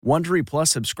Wondery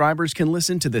Plus subscribers can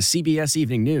listen to the CBS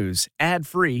Evening News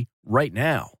ad-free right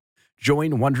now.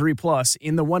 Join Wondery Plus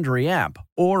in the Wondery app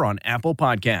or on Apple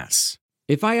Podcasts.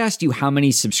 If I asked you how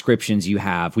many subscriptions you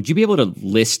have, would you be able to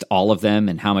list all of them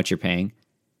and how much you're paying?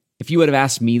 If you would have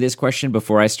asked me this question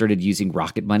before I started using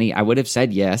Rocket Money, I would have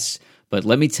said yes, but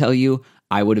let me tell you,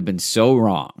 I would have been so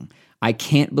wrong. I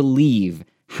can't believe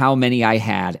how many I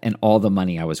had and all the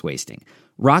money I was wasting.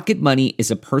 Rocket Money is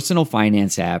a personal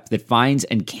finance app that finds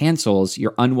and cancels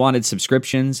your unwanted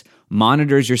subscriptions,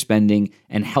 monitors your spending,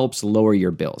 and helps lower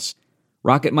your bills.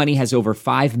 Rocket Money has over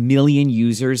 5 million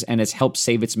users and has helped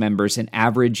save its members an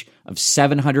average of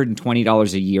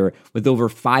 $720 a year with over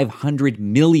 500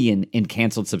 million in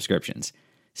canceled subscriptions.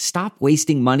 Stop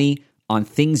wasting money on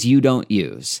things you don't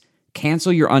use.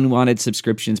 Cancel your unwanted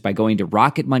subscriptions by going to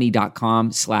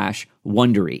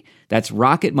rocketmoney.com/Wondery. That's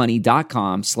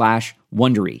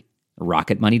rocketmoney.com/Wondery.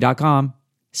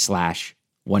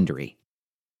 rocketmoney.com/Wondery.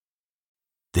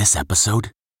 This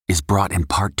episode is brought in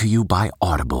part to you by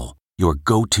Audible, your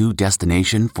go-to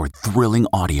destination for thrilling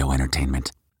audio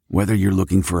entertainment. Whether you're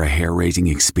looking for a hair-raising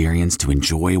experience to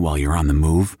enjoy while you're on the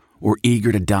move or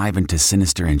eager to dive into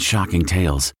sinister and shocking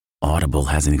tales, Audible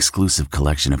has an exclusive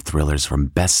collection of thrillers from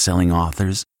best-selling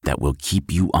authors that will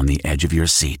keep you on the edge of your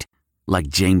seat. Like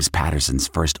James Patterson's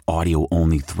first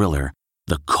audio-only thriller,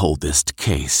 The Coldest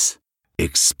Case.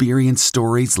 Experience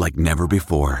stories like never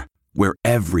before, where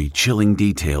every chilling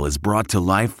detail is brought to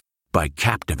life by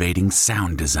captivating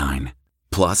sound design.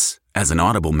 Plus, as an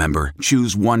Audible member,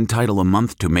 choose one title a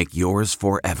month to make yours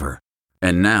forever.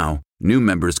 And now, new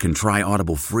members can try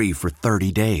Audible free for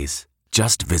 30 days.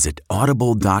 Just visit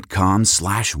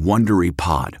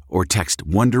audible.com/WonderyPod or text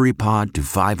WonderyPod to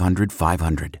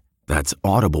 500-500. That's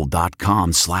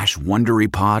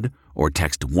audible.com/WonderyPod or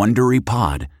text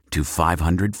WonderyPod to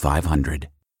 500-500.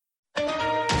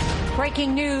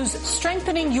 Breaking news,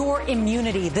 strengthening your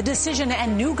immunity. The decision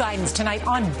and new guidance tonight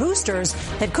on boosters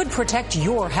that could protect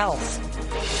your health.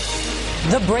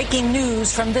 The breaking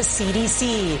news from the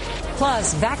CDC.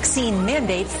 Plus, vaccine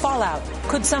mandate fallout.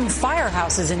 Could some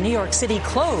firehouses in New York City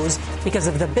close because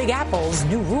of the Big Apple's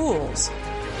new rules?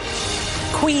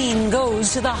 Queen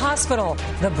goes to the hospital.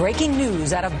 The breaking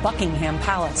news out of Buckingham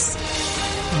Palace.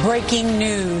 Breaking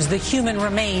news, the human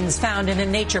remains found in a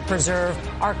nature preserve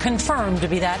are confirmed to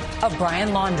be that of Brian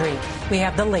Laundrie. We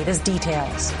have the latest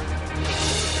details.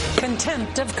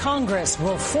 Contempt of Congress.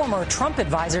 Will former Trump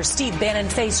advisor Steve Bannon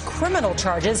face criminal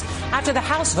charges after the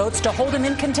House votes to hold him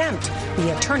in contempt?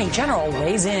 The Attorney General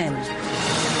weighs in.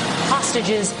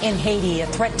 Hostages in Haiti, a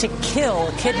threat to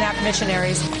kill kidnapped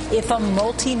missionaries if a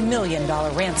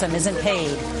multi-million-dollar ransom isn't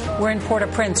paid. We're in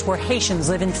Port-au-Prince, where Haitians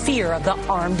live in fear of the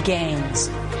armed gangs.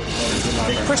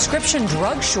 Prescription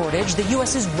drug shortage. The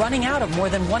U.S. is running out of more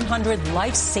than 100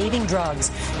 life-saving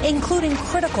drugs, including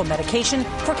critical medication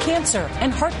for cancer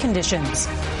and heart conditions.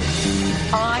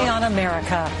 Eye on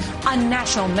America, a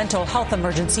national mental health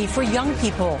emergency for young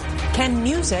people. Can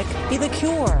music be the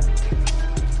cure?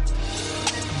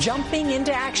 Jumping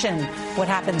into action. What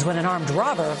happens when an armed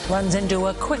robber runs into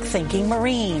a quick-thinking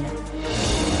Marine?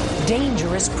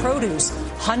 Dangerous produce.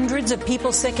 Hundreds of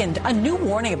people sickened. A new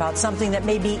warning about something that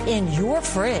may be in your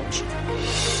fridge.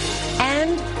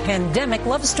 And pandemic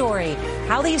love story.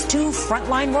 How these two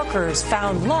frontline workers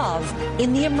found love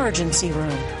in the emergency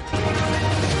room.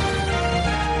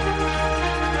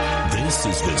 This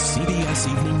is the CBS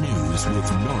Evening News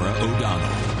with Norah O'Donnell,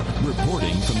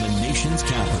 reporting from the nation's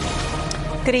capital.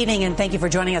 Good evening, and thank you for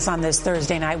joining us on this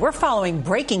Thursday night. We're following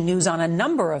breaking news on a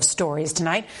number of stories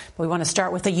tonight, but we want to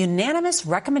start with a unanimous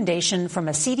recommendation from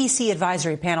a CDC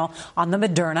advisory panel on the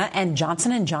Moderna and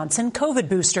Johnson & Johnson COVID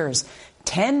boosters.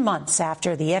 10 months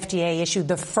after the FDA issued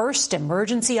the first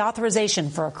emergency authorization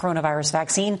for a coronavirus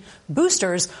vaccine,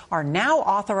 boosters are now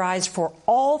authorized for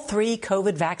all 3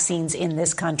 COVID vaccines in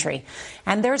this country.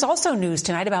 And there's also news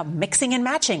tonight about mixing and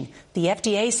matching. The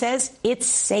FDA says it's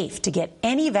safe to get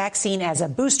any vaccine as a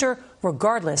booster,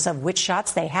 regardless of which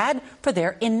shots they had for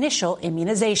their initial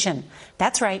immunization.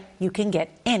 That's right, you can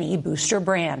get any booster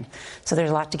brand. So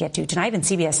there's a lot to get to tonight, and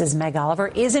CBS's Meg Oliver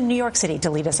is in New York City to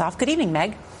lead us off. Good evening,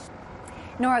 Meg.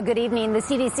 Nora, good evening. The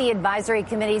CDC Advisory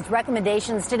Committee's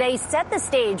recommendations today set the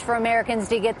stage for Americans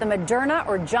to get the Moderna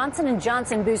or Johnson &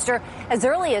 Johnson booster as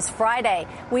early as Friday.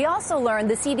 We also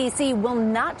learned the CDC will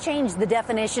not change the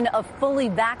definition of fully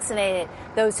vaccinated,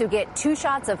 those who get 2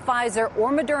 shots of Pfizer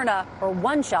or Moderna or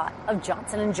 1 shot of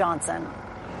Johnson & Johnson.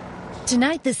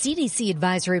 Tonight, the CDC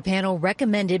advisory panel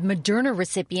recommended Moderna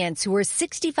recipients who are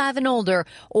 65 and older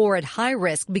or at high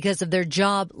risk because of their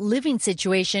job, living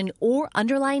situation, or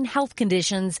underlying health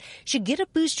conditions should get a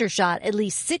booster shot at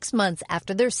least 6 months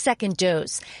after their second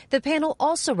dose. The panel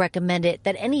also recommended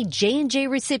that any J&J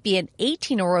recipient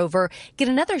 18 or over get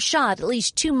another shot at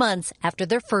least 2 months after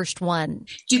their first one.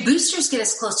 Do boosters get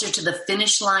us closer to the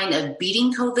finish line of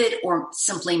beating COVID or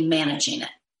simply managing it?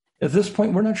 At this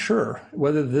point, we're not sure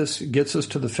whether this gets us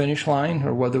to the finish line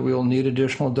or whether we'll need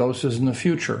additional doses in the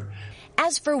future.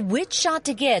 As for which shot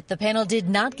to get, the panel did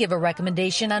not give a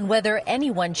recommendation on whether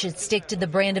anyone should stick to the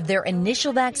brand of their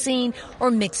initial vaccine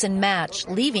or mix and match,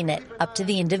 leaving it up to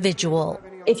the individual.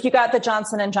 If you got the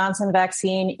Johnson & Johnson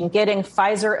vaccine, you're getting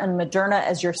Pfizer and Moderna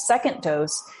as your second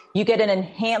dose, you get an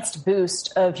enhanced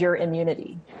boost of your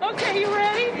immunity. Okay, you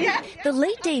ready? Yeah. The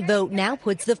late day vote now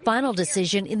puts the final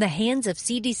decision in the hands of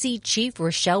CDC Chief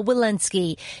Rochelle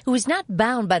Walensky, who is not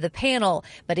bound by the panel,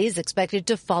 but is expected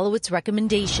to follow its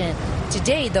recommendation.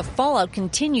 Today, the fallout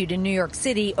continued in New York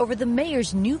City over the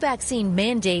mayor's new vaccine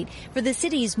mandate for the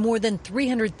city's more than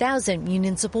 300,000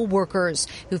 municipal workers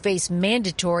who face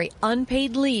mandatory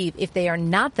unpaid leave if they are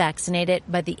not vaccinated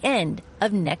by the end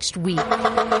of next week.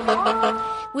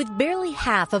 With barely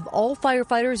half of all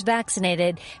firefighters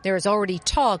vaccinated, there is already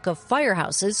talk of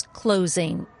firehouses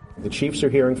closing. The chiefs are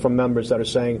hearing from members that are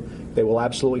saying they will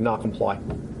absolutely not comply.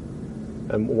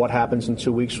 And what happens in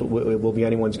 2 weeks will be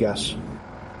anyone's guess.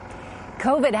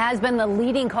 COVID has been the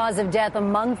leading cause of death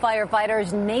among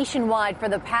firefighters nationwide for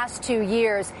the past 2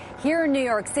 years. Here in New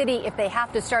York City, if they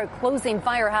have to start closing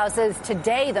firehouses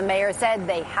today, the mayor said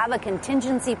they have a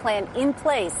contingency plan in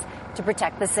place to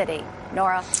protect the city.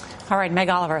 Nora. All right, Meg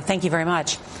Oliver, thank you very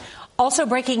much. Also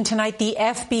breaking tonight, the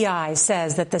FBI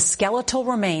says that the skeletal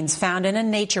remains found in a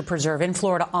nature preserve in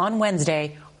Florida on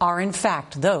Wednesday are in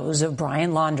fact those of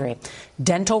Brian Laundrie.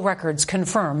 Dental records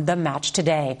confirmed the match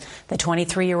today. The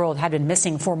 23-year-old had been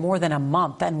missing for more than a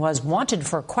month and was wanted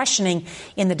for questioning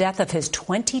in the death of his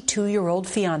 22-year-old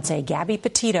fiancée, Gabby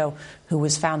Petito, who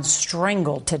was found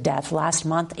strangled to death last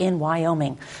month in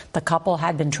Wyoming. The couple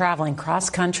had been traveling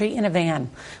cross-country in a van.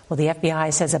 Well, the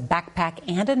FBI says a backpack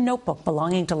and a notebook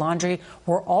belonging to Laundrie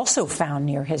were also found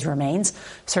near his remains.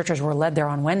 Searchers were led there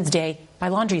on Wednesday by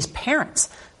Laundrie's parents.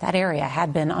 That area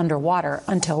had been underwater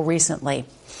until recently.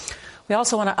 We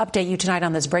also want to update you tonight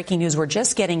on this breaking news we're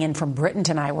just getting in from Britain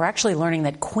tonight. We're actually learning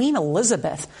that Queen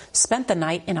Elizabeth spent the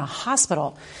night in a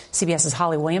hospital. CBS's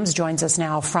Holly Williams joins us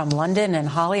now from London. And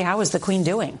Holly, how is the Queen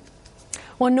doing?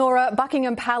 Well, Nora,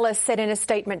 Buckingham Palace said in a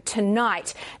statement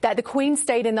tonight that the Queen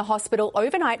stayed in the hospital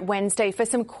overnight Wednesday for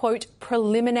some, quote,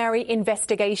 preliminary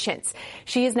investigations.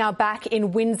 She is now back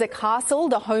in Windsor Castle,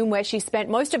 the home where she spent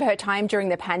most of her time during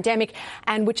the pandemic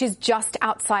and which is just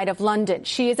outside of London.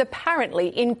 She is apparently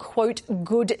in, quote,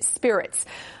 good spirits.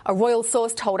 A royal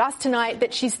source told us tonight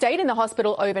that she stayed in the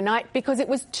hospital overnight because it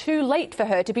was too late for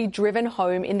her to be driven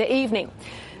home in the evening.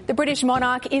 The British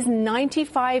monarch is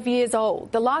 95 years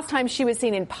old. The last time she was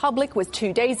seen in public was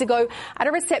 2 days ago at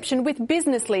a reception with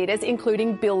business leaders,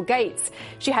 including Bill Gates.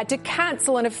 She had to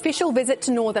cancel an official visit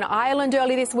to Northern Ireland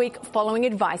early this week following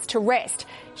advice to rest.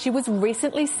 She was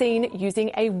recently seen using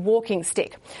a walking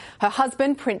stick. Her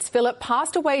husband, Prince Philip,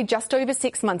 passed away just over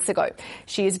 6 months ago.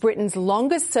 She is Britain's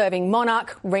longest-serving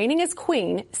monarch, reigning as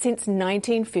Queen since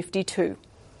 1952.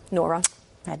 Nora.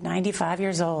 At 95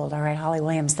 years old. All right, Holly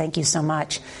Williams, thank you so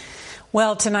much.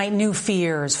 Well, tonight, new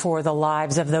fears for the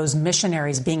lives of those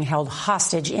missionaries being held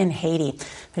hostage in Haiti.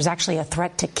 There's actually a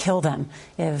threat to kill them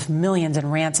if millions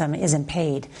in ransom isn't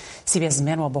paid. CBS's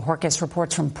Manuel Bojorquez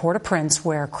reports from Port-au-Prince,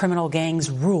 where criminal gangs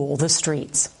rule the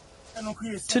streets.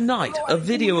 Tonight, a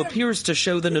video appears to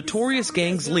show the notorious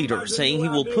gang's leader saying he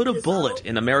will put a bullet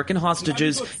in American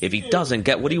hostages if he doesn't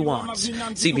get what he wants.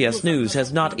 CBS News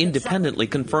has not independently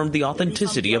confirmed the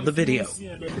authenticity of the video.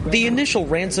 The initial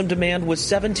ransom demand was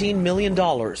 $17 million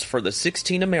for the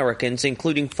 16 Americans,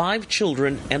 including 5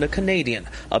 children and a Canadian,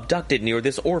 abducted near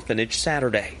this orphanage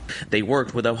Saturday. They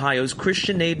worked with Ohio's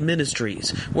Christian Aid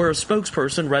Ministries, where a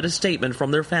spokesperson read a statement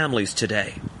from their families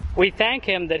today. We thank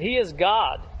him that he is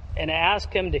God, and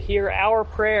ask him to hear our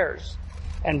prayers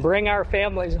and bring our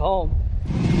families home.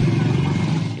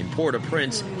 In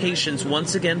Port-au-Prince, Haitians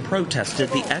once again protested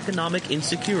the economic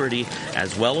insecurity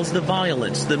as well as the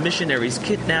violence the missionaries'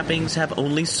 kidnappings have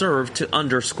only served to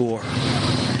underscore.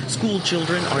 School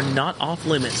children are not off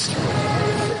limits.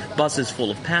 Buses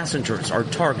full of passengers are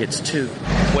targets too.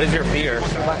 What is your fear? You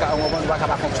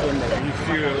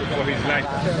fear what he's like.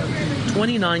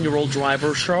 29-year-old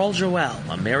driver Charles Joel,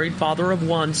 a married father of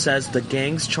 1, says the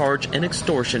gangs charge an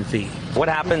extortion fee. What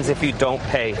happens if you don't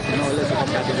pay?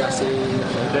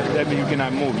 That means you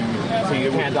cannot move.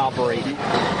 You can't operate.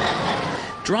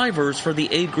 Drivers for the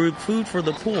aid group Food for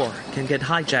the Poor can get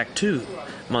hijacked too.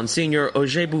 Monsignor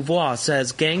Auger Beauvoir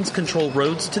says gangs control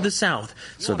roads to the south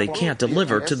so they can't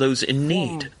deliver to those in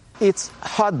need. It's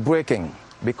heartbreaking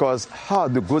because how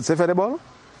the goods available,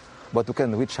 but we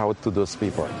can reach out to those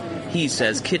people. He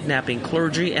says kidnapping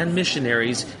clergy and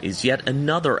missionaries is yet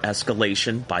another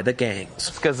escalation by the gangs.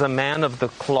 As a man of the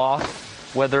cloth,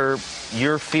 whether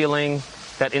you're feeling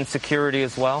that insecurity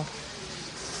as well?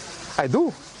 I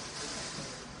do.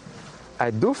 I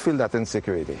do feel that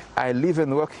insecurity. I live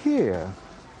and work here,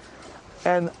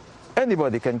 and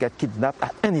anybody can get kidnapped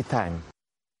at any time.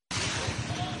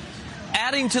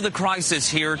 Adding to the crisis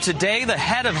here, today the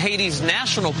head of Haiti's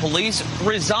national police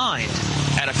resigned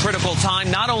at a critical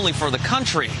time not only for the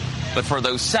country, but for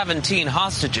those 17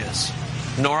 hostages.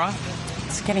 Nora?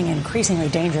 It's getting increasingly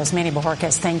dangerous. Manny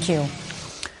Bojorquez, thank you.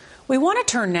 We want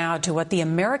to turn now to what the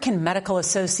American Medical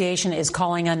Association is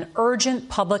calling an urgent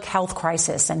public health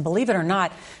crisis. And believe it or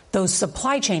not, those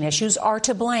supply chain issues are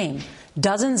to blame.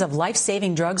 Dozens of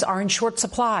life-saving drugs are in short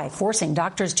supply, forcing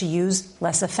doctors to use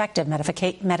less effective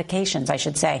medications, I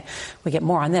should say. We get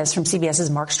more on this from CBS's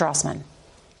Mark Strassman.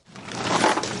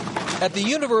 At the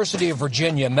University of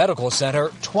Virginia Medical Center,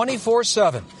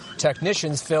 24/7,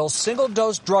 technicians fill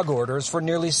single-dose drug orders for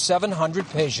nearly 700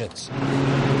 patients.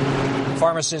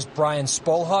 Pharmacist Brian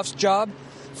Spolhoff's job?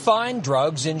 Find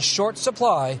drugs in short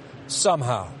supply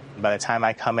somehow. By the time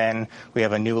I come in, we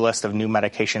have a new list of new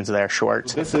medications that are short.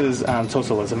 This is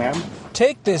tocilizumab.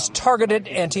 Take this targeted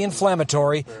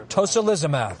anti-inflammatory,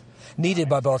 tocilizumab, needed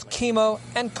by both chemo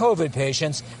and COVID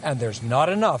patients, and there's not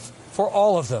enough for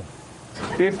all of them.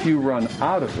 If you run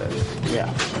out of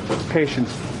this,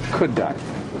 patients could die.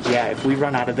 Yeah, if we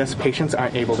run out of this, patients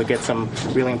aren't able to get some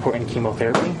really important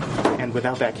chemotherapy, and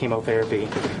without that chemotherapy,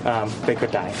 they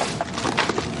could die.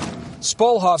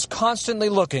 Spolhoff's constantly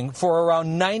looking for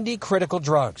around 90 critical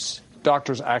drugs.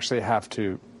 Doctors actually have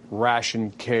to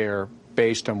ration care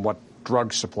based on what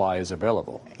drug supply is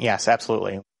available. Yes,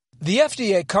 absolutely. The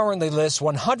FDA currently lists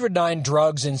 109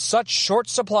 drugs in such short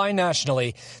supply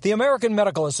nationally. The American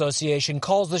Medical Association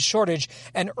calls the shortage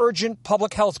an urgent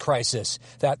public health crisis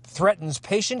that threatens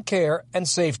patient care and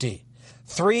safety.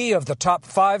 3 of the top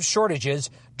 5 shortages,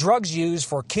 drugs used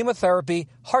for chemotherapy,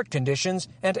 heart conditions,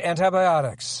 and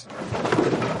antibiotics.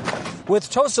 With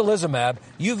tocilizumab,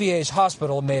 UVA's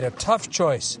hospital made a tough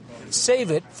choice. Save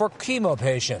it for chemo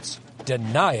patients.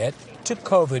 Deny it to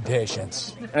COVID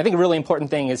patients. And I think a really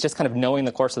important thing is just kind of knowing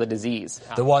the course of the disease.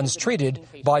 The ones treated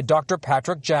by Dr.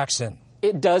 Patrick Jackson.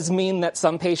 It does mean that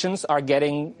some patients are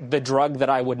getting the drug that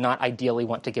I would not ideally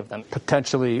want to give them.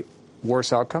 Potentially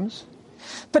worse outcomes?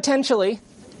 Potentially.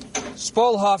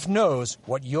 Spolhoff knows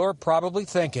what you're probably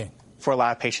thinking. For a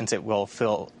lot of patients, it will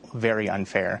feel very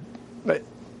unfair. But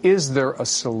is there a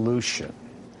solution?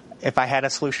 If I had a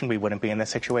solution, we wouldn't be in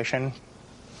this situation.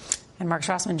 And Mark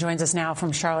Strassman joins us now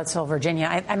from Charlottesville,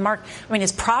 Virginia. And Mark,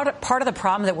 is part of the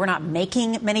problem that we're not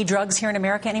making many drugs here in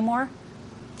America anymore?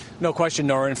 No question,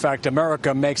 Nora. In fact,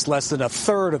 America makes less than a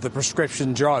third of the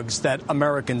prescription drugs that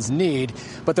Americans need.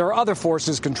 But there are other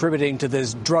forces contributing to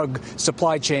this drug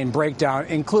supply chain breakdown,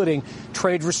 including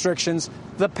trade restrictions,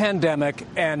 the pandemic,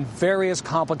 and various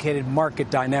complicated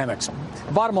market dynamics.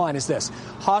 The bottom line is this.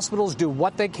 Hospitals do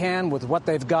what they can with what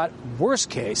they've got.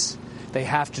 Worst case, they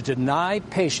have to deny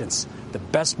patients the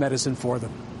best medicine for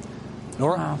them.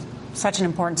 Nora? Wow. Such an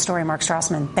important story, Mark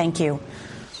Strassman. Thank you.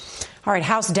 All right,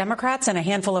 House Democrats and a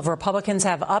handful of Republicans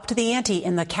have upped the ante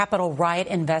in the Capitol riot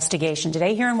investigation.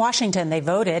 Today here in Washington, they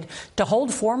voted to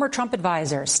hold former Trump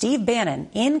advisor Steve Bannon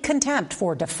in contempt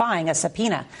for defying a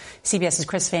subpoena. CBS's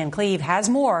Chris Van Cleve has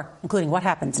more, including what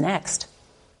happens next.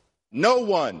 No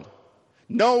one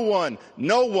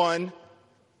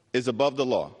is above the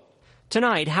law.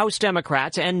 Tonight, House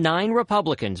Democrats and 9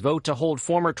 Republicans vote to hold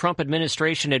former Trump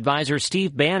administration advisor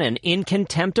Steve Bannon in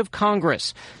contempt of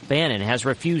Congress. Bannon has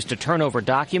refused to turn over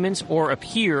documents or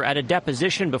appear at a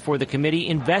deposition before the committee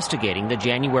investigating the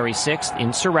January 6th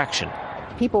insurrection.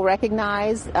 People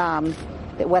recognize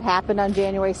that what happened on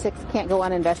January 6th can't go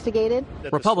uninvestigated.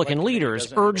 Republican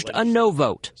leaders urged a no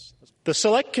vote. The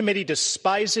Select Committee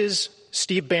despises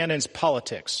Steve Bannon's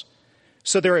politics,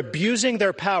 so they're abusing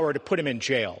their power to put him in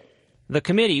jail. The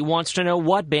committee wants to know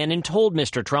what Bannon told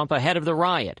Mr. Trump ahead of the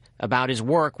riot about his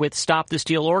work with Stop the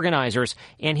Steal organizers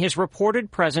and his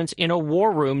reported presence in a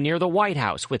war room near the White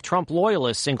House with Trump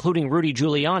loyalists, including Rudy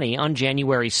Giuliani, on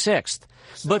January 6th.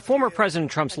 But former President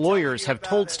Trump's lawyers have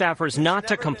told staffers not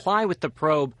to comply with the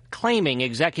probe, claiming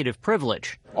executive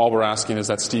privilege. All we're asking is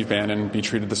that Steve Bannon be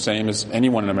treated the same as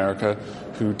anyone in America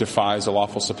who defies a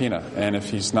lawful subpoena. And if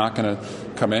he's not going to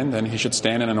come in, then he should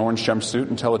stand in an orange jumpsuit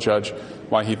and tell a judge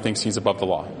why he thinks he's above the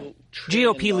law.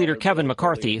 GOP leader Kevin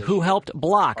McCarthy, who helped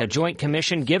block a joint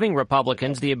commission giving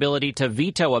Republicans the ability to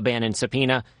veto a Bannon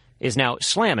subpoena, is now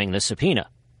slamming the subpoena.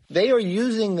 They are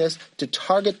using this to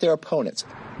target their opponents.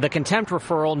 The contempt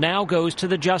referral now goes to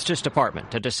the Justice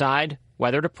Department to decide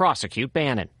whether to prosecute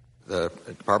Bannon. The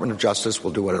Department of Justice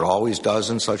will do what it always does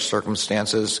in such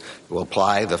circumstances. It will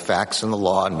apply the facts and the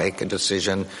law and make a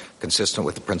decision consistent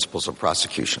with the principles of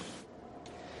prosecution.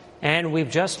 And we've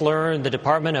just learned the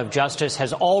Department of Justice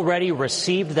has already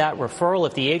received that referral.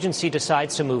 If the agency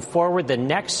decides to move forward, the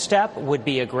next step would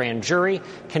be a grand jury.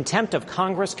 Contempt of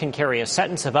Congress can carry a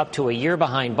sentence of up to a year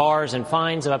behind bars and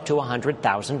fines of up to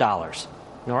 $100,000.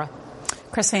 Nora?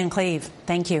 Chris Van Cleve,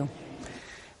 thank you.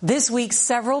 This week,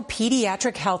 several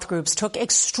pediatric health groups took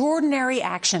extraordinary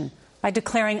action by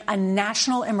declaring a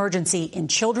national emergency in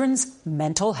children's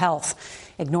mental health.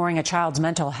 Ignoring a child's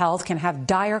mental health can have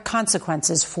dire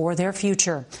consequences for their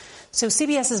future. So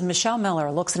CBS's Michelle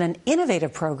Miller looks at an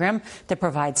innovative program that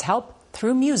provides help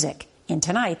through music in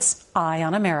tonight's Eye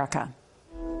on America.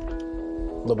 A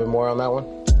little bit more on that one.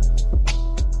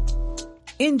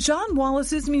 In John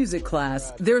Wallace's music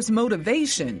class, there's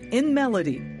motivation in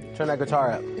melody. Turn that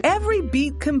guitar up. Every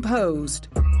beat composed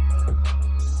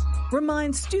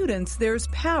reminds students there's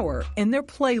power in their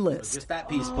playlist. Just that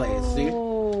piece plays, see?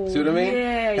 See what I mean?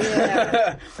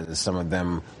 Yeah. Some of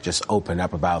them just open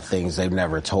up about things they've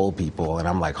never told people, and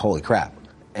I'm like, holy crap.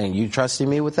 And you trusting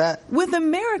me with that? With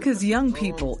America's young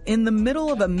people in the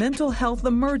middle of a mental health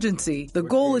emergency, the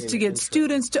goal is to get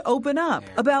students to open up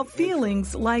about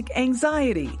feelings like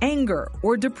anxiety, anger,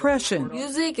 or depression.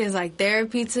 Music is like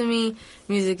therapy to me.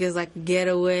 Music is like a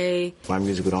getaway. My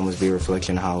music would almost be a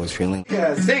reflection of how I was feeling.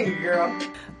 Yeah, sing, girl.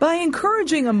 By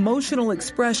encouraging emotional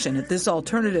expression at this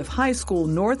alternative high school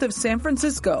north of San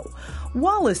Francisco,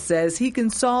 Wallace says he can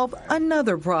solve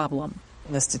another problem.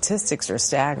 The statistics are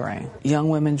staggering. Young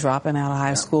women dropping out of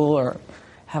high school or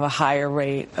have a higher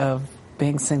rate of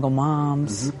being single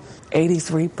moms.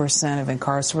 83% of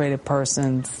incarcerated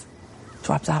persons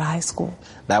dropped out of high school.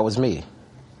 That was me.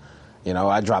 You know,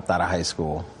 I dropped out of high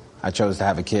school. I chose to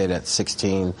have a kid at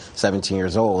 16, 17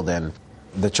 years old, and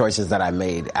the choices that I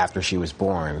made after she was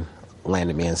born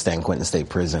landed me in San Quentin State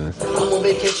Prison. But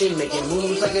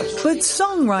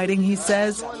songwriting, he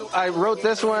says, I wrote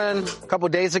this one a couple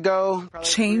days ago.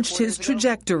 Changed his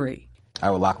trajectory.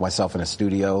 I would lock myself in a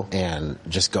studio and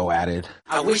just go at it.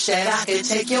 I wish that I could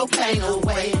take your pain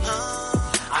away.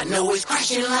 I know it's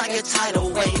crashing like a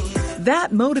tidal wave.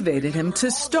 That motivated him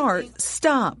to start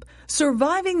STOP,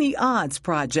 Surviving the Odds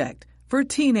Project for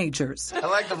teenagers. I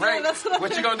like the break.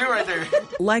 What you gonna do right there?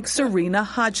 Like Serena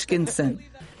Hodgkinson.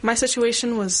 My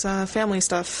situation was family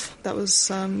stuff that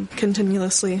was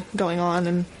continuously going on,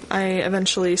 and I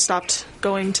eventually stopped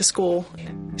going to school.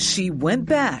 She went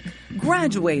back,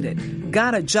 graduated,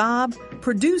 got a job,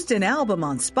 produced an album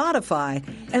on Spotify,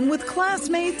 and with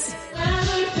classmates,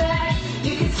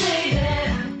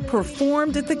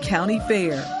 performed at the county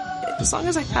fair. As long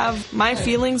as I have my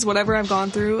feelings, whatever I've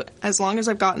gone through, as long as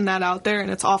I've gotten that out there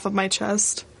and it's off of my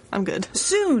chest, I'm good.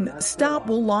 Soon, STOP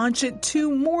will launch at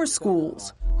 2 more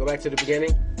schools. Go back to the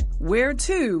beginning. Where,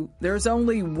 too, there's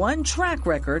only one track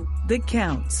record that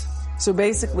counts. So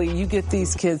basically, you get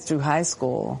these kids through high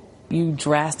school, you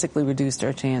drastically reduce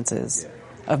their chances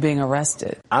of being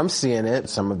arrested. I'm seeing it.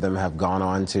 Some of them have gone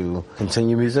on to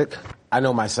continue music. I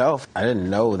know myself. I didn't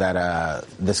know that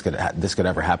this could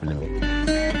ever happen to me.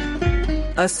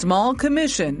 A small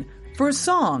commission for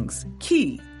songs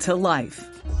key to life.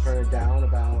 Turn it down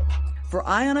about. For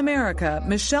Eye on America,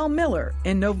 Michelle Miller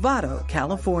in Novato,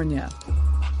 California.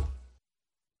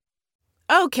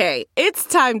 Okay, it's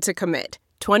time to commit.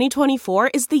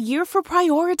 2024 is the year for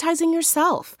prioritizing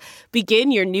yourself.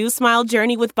 Begin your new smile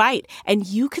journey with Byte, and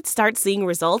you could start seeing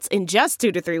results in just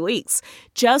 2 to 3 weeks.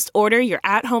 Just order your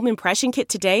at-home impression kit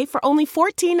today for only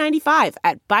 $14.95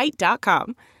 at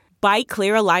Byte.com. Byte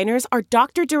Clear aligners are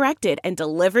doctor-directed and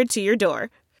delivered to your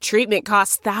door. Treatment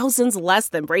costs thousands less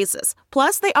than braces.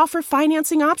 Plus, they offer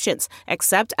financing options,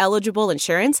 accept eligible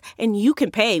insurance, and you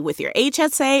can pay with your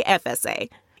HSA FSA.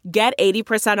 Get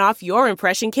 80% off your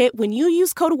impression kit when you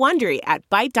use code WONDERY at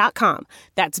Byte.com.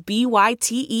 That's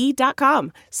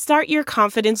BYTE.com. Start your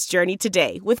confidence journey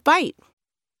today with Byte.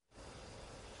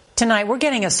 Tonight, we're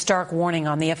getting a stark warning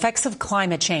on the effects of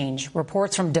climate change.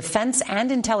 Reports from defense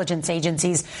and intelligence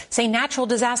agencies say natural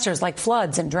disasters like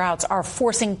floods and droughts are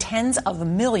forcing tens of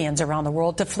millions around the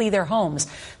world to flee their homes.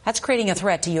 That's creating a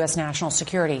threat to U.S. national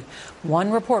security. One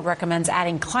report recommends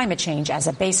adding climate change as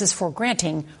a basis for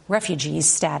granting refugees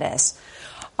status.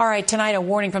 All right, tonight, a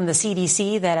warning from the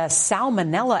CDC that a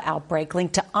salmonella outbreak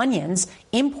linked to onions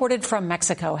imported from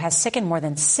Mexico has sickened more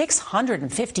than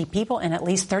 650 people in at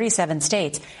least 37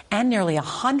 states, and nearly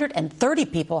 130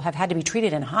 people have had to be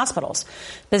treated in hospitals.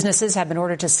 Businesses have been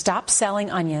ordered to stop selling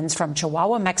onions from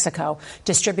Chihuahua, Mexico,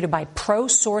 distributed by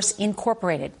ProSource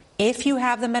Incorporated. If you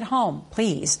have them at home,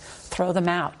 please throw them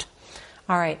out.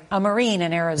 All right, a Marine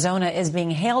in Arizona is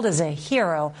being hailed as a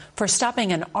hero for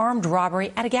stopping an armed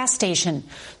robbery at a gas station.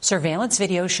 Surveillance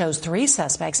video shows 3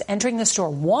 suspects entering the store,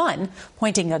 one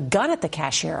pointing a gun at the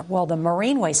cashier, while the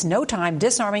Marine wastes no time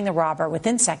disarming the robber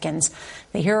within seconds.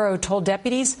 The hero told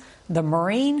deputies, "The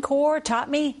Marine Corps taught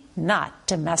me not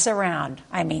to mess around."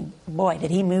 I mean, boy,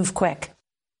 did he move quick.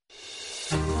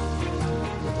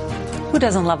 Who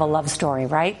doesn't love a love story,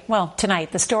 right? Well,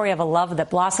 tonight, the story of a love that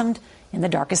blossomed in the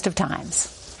darkest of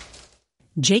times.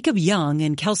 Jacob Young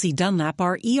and Kelsey Dunlap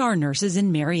are ER nurses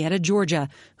in Marietta, Georgia,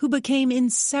 who became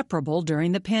inseparable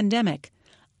during the pandemic.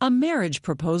 A marriage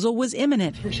proposal was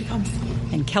imminent. Here she comes.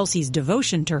 And Kelsey's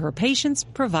devotion to her patients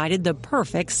provided the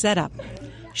perfect setup.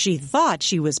 She thought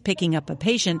she was picking up a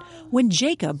patient when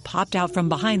Jacob popped out from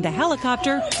behind the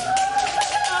helicopter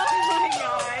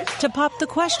to pop the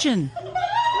question.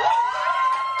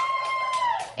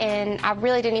 And I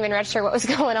really didn't even register what was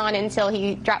going on until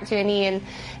he dropped to a knee, and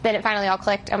then it finally all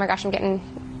clicked. Oh my gosh, he's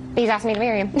asking me to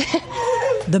marry him.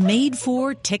 The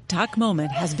made-for TikTok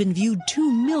moment has been viewed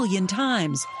 2 million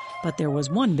times, but there was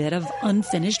one bit of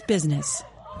unfinished business.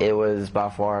 It was by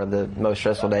far the most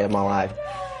stressful day of my life.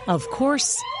 Of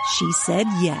course, she said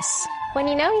yes. When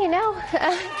you know, you know.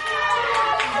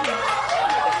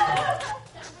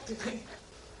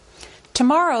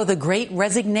 Tomorrow, the Great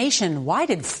Resignation. Why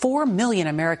did 4 million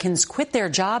Americans quit their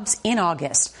jobs in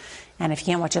August? And if you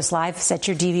can't watch us live, set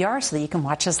your DVR so that you can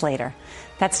watch us later.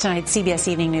 That's tonight's CBS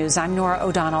Evening News. I'm Nora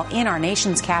O'Donnell in our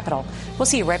nation's capital. We'll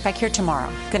see you right back here tomorrow.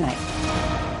 Good night.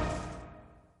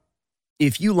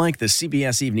 If you like the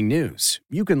CBS Evening News,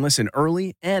 you can listen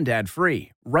early and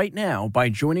ad-free right now by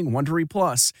joining Wondery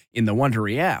Plus in the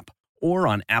Wondery app or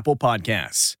on Apple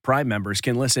Podcasts. Prime members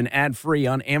can listen ad-free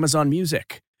on Amazon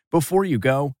Music. Before you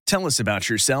go, tell us about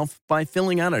yourself by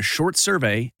filling out a short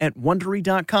survey at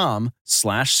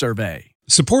Wondery.com/survey.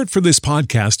 Support for this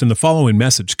podcast and the following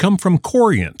message come from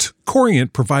Corient.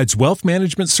 Corient provides wealth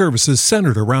management services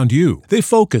centered around you. They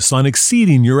focus on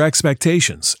exceeding your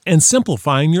expectations and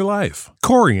simplifying your life.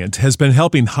 Corient has been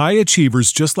helping high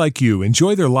achievers just like you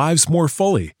enjoy their lives more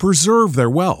fully, preserve their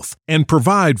wealth, and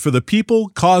provide for the people,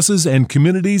 causes, and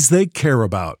communities they care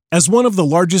about. As one of the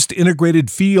largest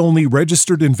integrated fee-only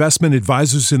registered investment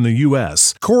advisors in the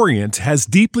U.S., Corient has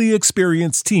deeply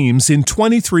experienced teams in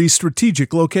 23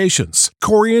 strategic locations.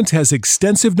 Corient has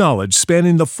extensive knowledge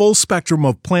spanning the full spectrum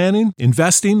of planning,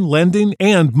 investing, lending,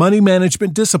 and money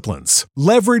management disciplines.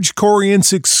 Leverage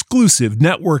Corient's exclusive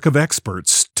network of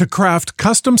experts to craft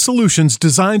custom solutions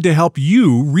designed to help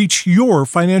you reach your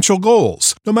financial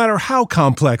goals, no matter how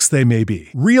complex they may be.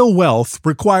 Real wealth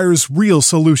requires real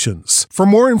solutions. For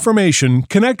more information,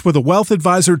 connect with a wealth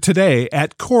advisor today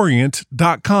at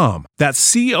Corient.com.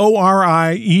 That's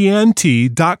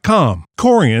Corient.com.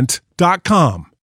 Corient.com.